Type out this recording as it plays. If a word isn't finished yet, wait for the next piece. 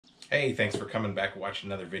Hey, thanks for coming back and watching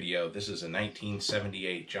another video. This is a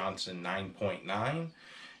 1978 Johnson 9.9,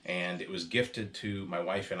 and it was gifted to my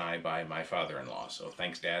wife and I by my father-in-law. So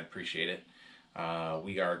thanks, Dad. Appreciate it.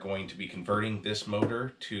 We are going to be converting this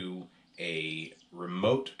motor to a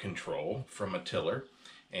remote control from a tiller,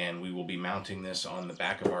 and we will be mounting this on the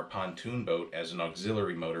back of our pontoon boat as an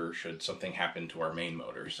auxiliary motor should something happen to our main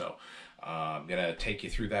motor. So I'm going to take you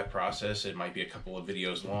through that process. It might be a couple of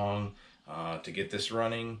videos long to get this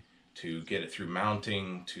running, to get it through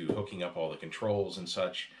mounting, to hooking up all the controls and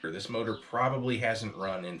such. This motor probably hasn't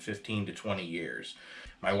run in 15 to 20 years.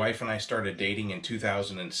 My wife and I started dating in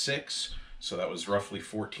 2006, so that was roughly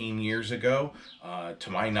 14 years ago. To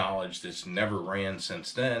my knowledge, this never ran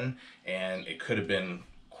since then, and it could have been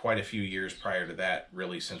quite a few years prior to that,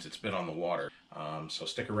 really, since it's been on the water. So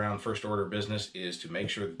stick around. First order of business is to make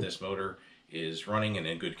sure that this motor is running and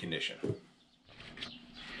in good condition.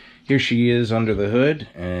 Here she is under the hood,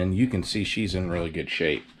 and you can see she's in really good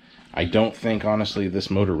shape. I don't think, honestly,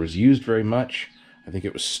 this motor was used very much. I think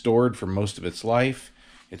it was stored for most of its life.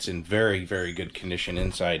 It's in very, very good condition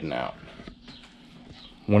inside and out.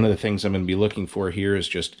 One of the things I'm going to be looking for here is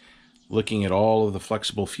just looking at all of the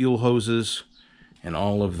flexible fuel hoses and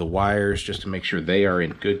all of the wires just to make sure they are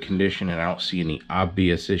in good condition and I don't see any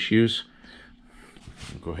obvious issues.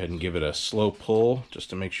 I'll go ahead and give it a slow pull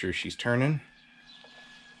just to make sure she's turning.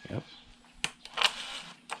 Yep.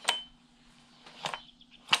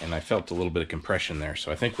 And I felt a little bit of compression there,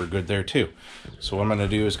 so I think we're good there too. So what I'm going to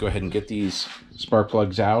do is go ahead and get these spark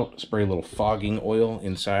plugs out, spray a little fogging oil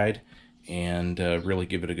inside, and really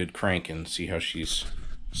give it a good crank and see how she's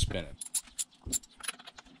spinning.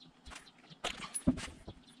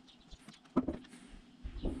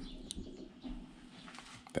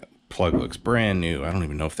 That plug looks brand new. I don't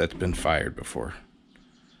even know if that's been fired before.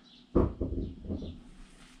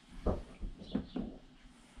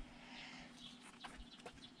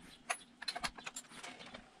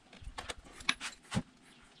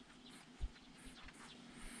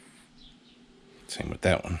 Same with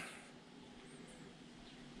that one.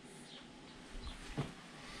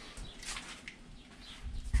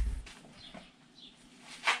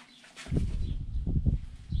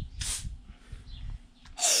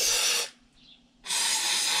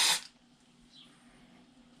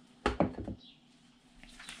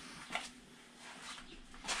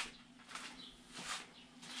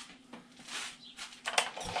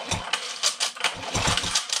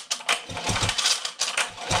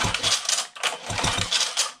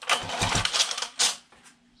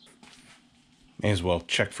 May as well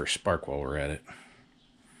check for spark while we're at it.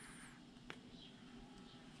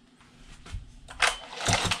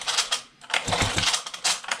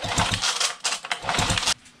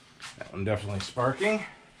 That one definitely sparking.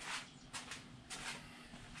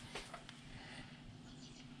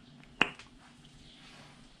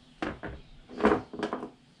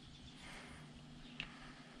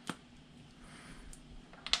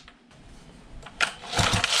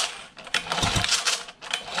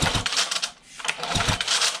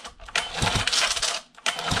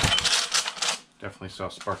 Definitely saw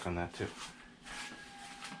a spark on that too.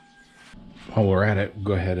 While we're at it, we'll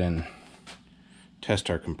go ahead and test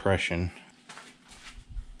our compression.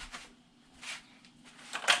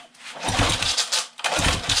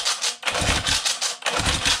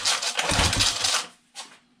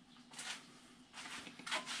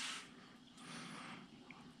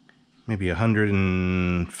 Maybe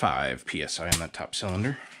 105 psi on that top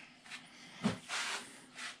cylinder.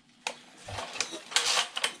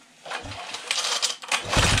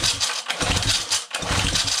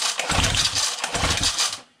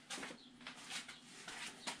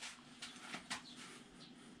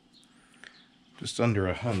 Just under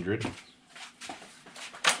 100.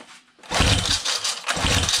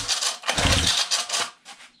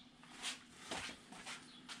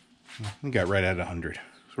 We got right at 100, so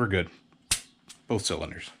we're good. Both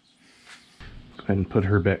cylinders. Go ahead and put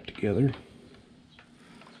her back together.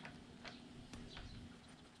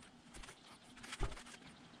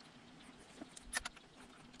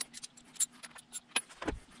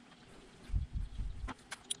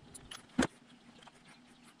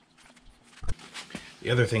 The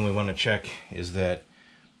other thing we want to check is that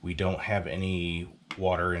we don't have any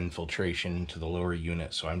water infiltration into the lower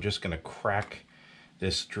unit. So I'm just going to crack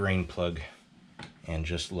this drain plug and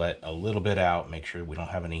just let a little bit out, make sure we don't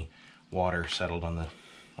have any water settled on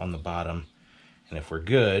the bottom. And if we're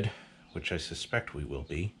good, which I suspect we will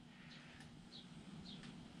be,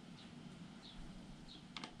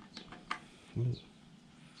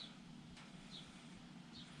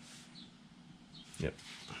 yep,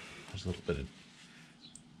 there's a little bit of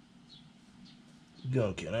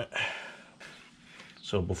gunk in it.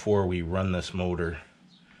 So before we run this motor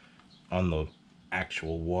on the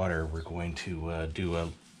actual water, we're going to do a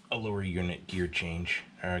lower unit gear change,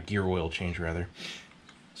 gear oil change rather,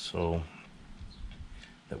 so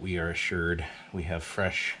that we are assured we have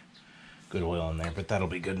fresh, good oil in there. But that'll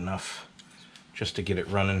be good enough just to get it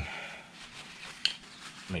running.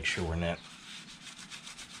 Make sure we're not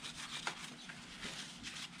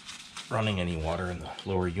running any water in the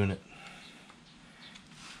lower unit.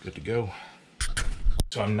 Good to go.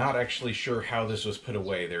 So I'm not actually sure how this was put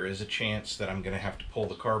away. There is a chance that I'm going to have to pull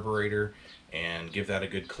the carburetor and give that a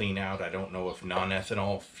good clean out. I don't know if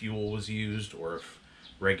non-ethanol fuel was used or if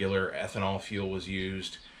regular ethanol fuel was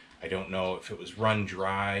used. I don't know if it was run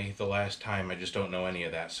dry the last time. I just don't know any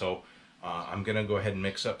of that. So I'm going to go ahead and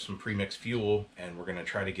mix up some pre-mixed fuel, and we're going to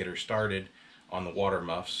try to get her started on the water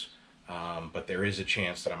muffs. But there is a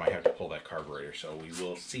chance that I might have to pull that carburetor, so we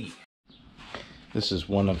will see. This is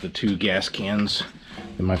one of the 2 gas cans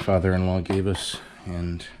that my father-in-law gave us,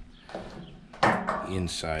 and the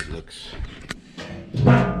inside looks, I don't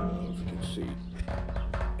know if you can see,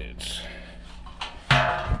 it's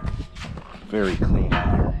very clean in there.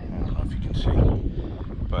 I don't know if you can see,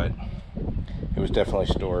 but it was definitely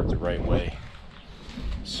stored the right way.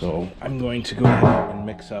 So I'm going to go ahead and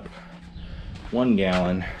mix up 1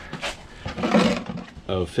 gallon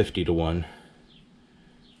of 50 to 1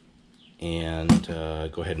 and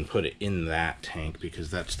go ahead and put it in that tank,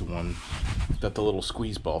 because that's the one that the little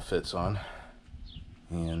squeeze ball fits on,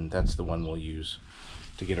 and that's the one we'll use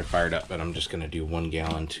to get her fired up. But I'm just going to do 1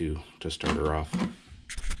 gallon to start her off. So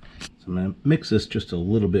I'm going to mix this just a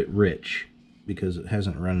little bit rich because it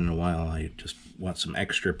hasn't run in a while. I just want some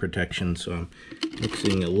extra protection, so I'm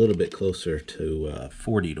mixing a little bit closer to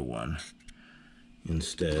 40 to 1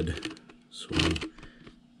 instead. So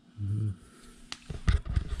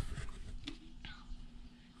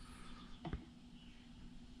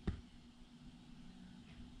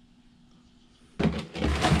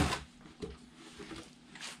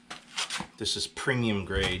this is premium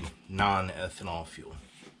grade non-ethanol fuel.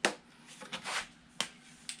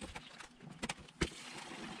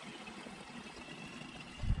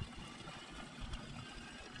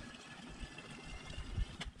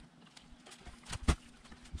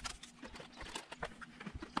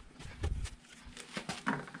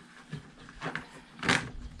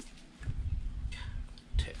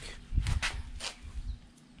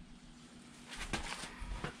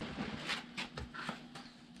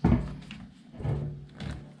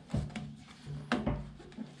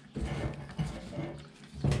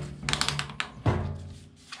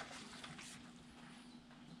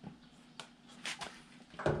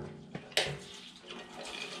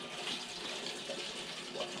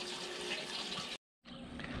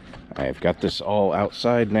 I've got this all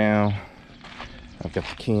outside now. I've got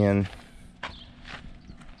the can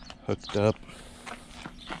hooked up.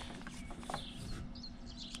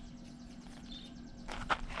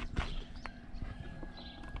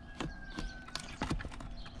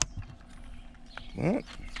 I'm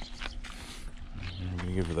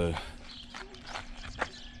gonna give the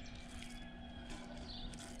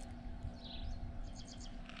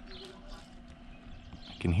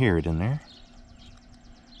I can hear it in there.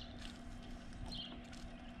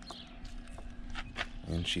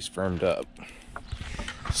 And she's firmed up.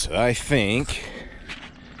 So I think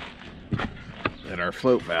that our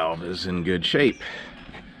float valve is in good shape.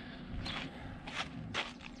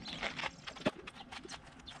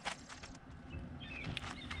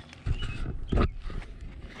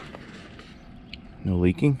 No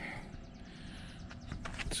leaking.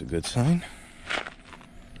 That's a good sign.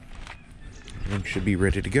 Everything should be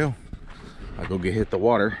ready to go. I'll go hit the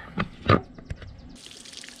water. And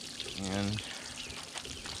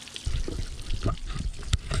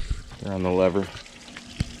turn on the lever.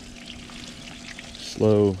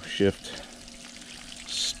 Slow shift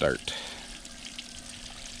start.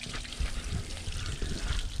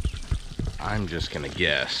 I'm just gonna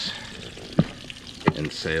guess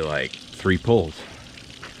and say like 3 pulls.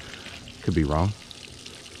 Could be wrong.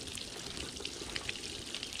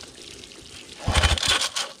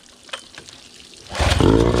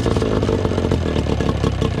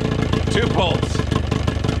 Two pulls.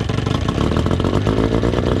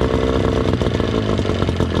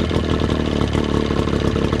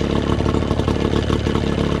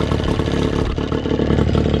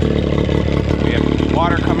 We have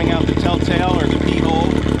water coming out the telltale or the pee hole.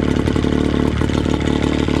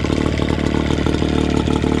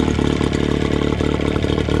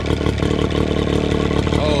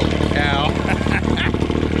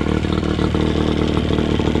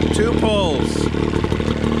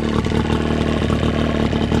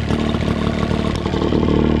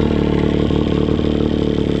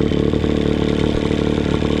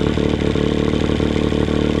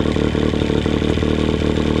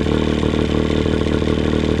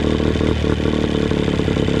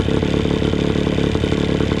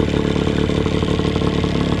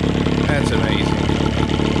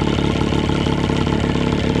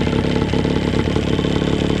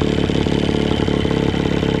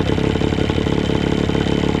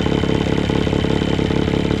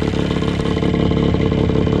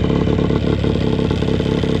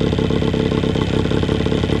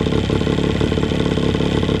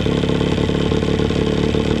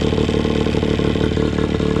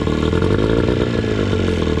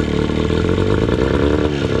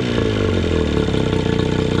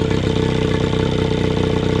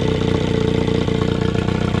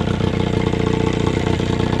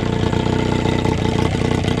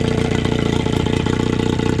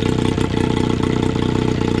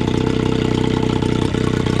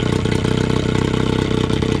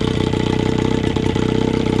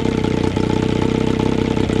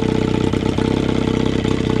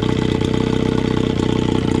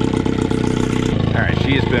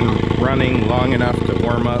 running long enough to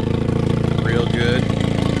warm up real good,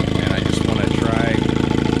 and I just want to try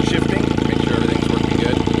shifting, make sure everything's working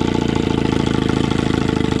good.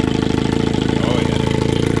 Oh yeah.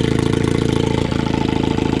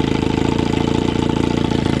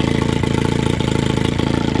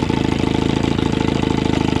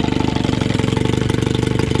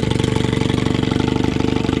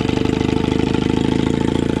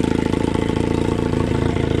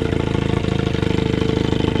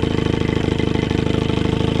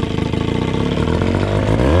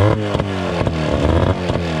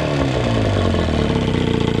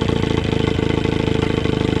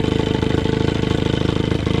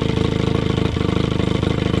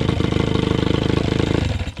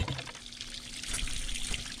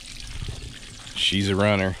 She's a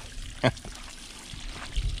runner.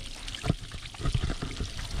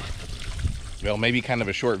 Well, maybe kind of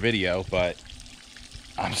a short video, but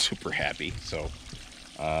I'm super happy. So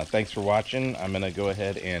thanks for watching. I'm gonna go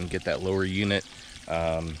ahead and get that lower unit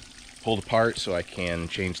pulled apart so I can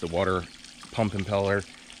change the water pump impeller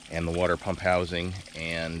and the water pump housing,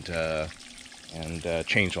 and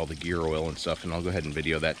change all the gear oil and stuff, and I'll go ahead and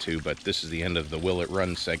video that too. But this is the end of the Will It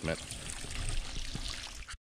Run segment.